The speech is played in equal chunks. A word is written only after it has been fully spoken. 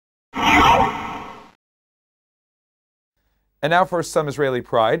And now for some Israeli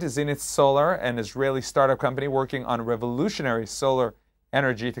pride. Zenith Solar, an Israeli startup company working on revolutionary solar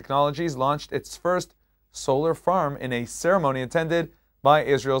energy technologies, launched its first solar farm in a ceremony attended by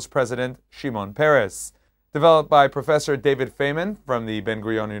Israel's President Shimon Peres. Developed by Professor David Feynman from the Ben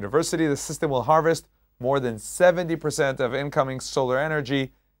Gurion University, the system will harvest more than 70% of incoming solar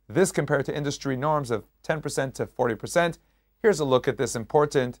energy, this compared to industry norms of 10% to 40%. Here's a look at this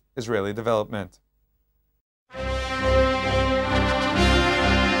important Israeli development.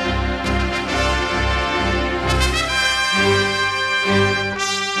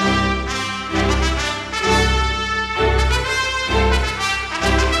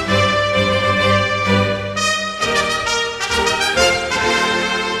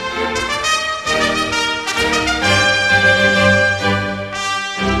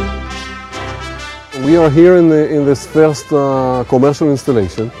 We are here in this first commercial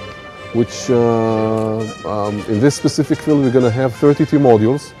installation, which in this specific field we're going to have 32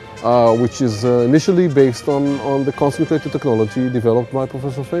 modules, which is initially based on the concentrated technology developed by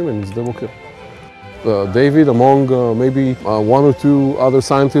Professor Feynman in Sde David, among maybe one or two other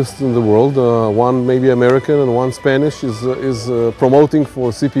scientists in the world, one maybe American and one Spanish, is promoting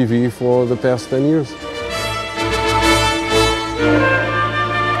for CPV for the past 10 years.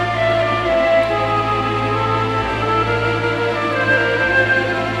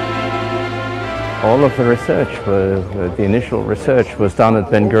 All of the research, the initial research was done at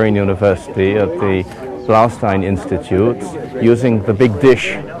Ben Gurion University at the Blaustein Institute, using the big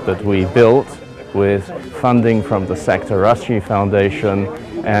dish that we built with funding from the Sector Rashi Foundation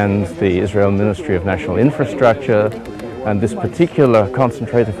and the Israel Ministry of National Infrastructure. And this particular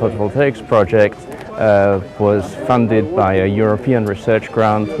concentrated photovoltaics project was funded by a European research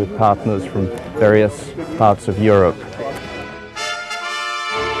grant with partners from various parts of Europe.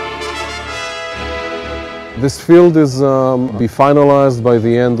 This field is be finalized by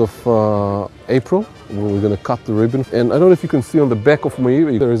the end of April. We're going to cut the ribbon. And I don't know if you can see on the back of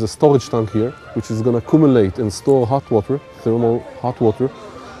me, there is a storage tank here, which is going to accumulate and store hot water, thermal hot water,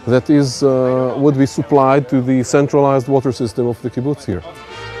 that is would be supplied to the centralized water system of the kibbutz here.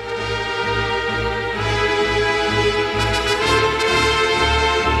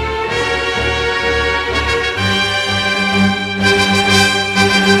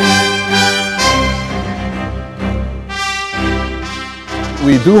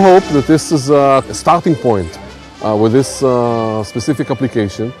 We do hope that this is a starting point with this specific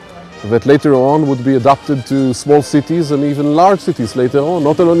application that later on would be adapted to small cities and even large cities later on,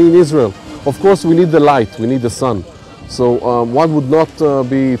 not only in Israel. Of course, we need the light, we need the sun. So one would not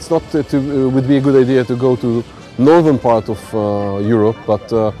be, it's not would be a good idea to go to northern part of Europe,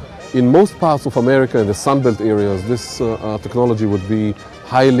 but in most parts of America, in the Sunbelt areas, this technology would be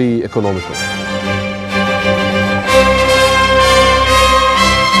highly economical.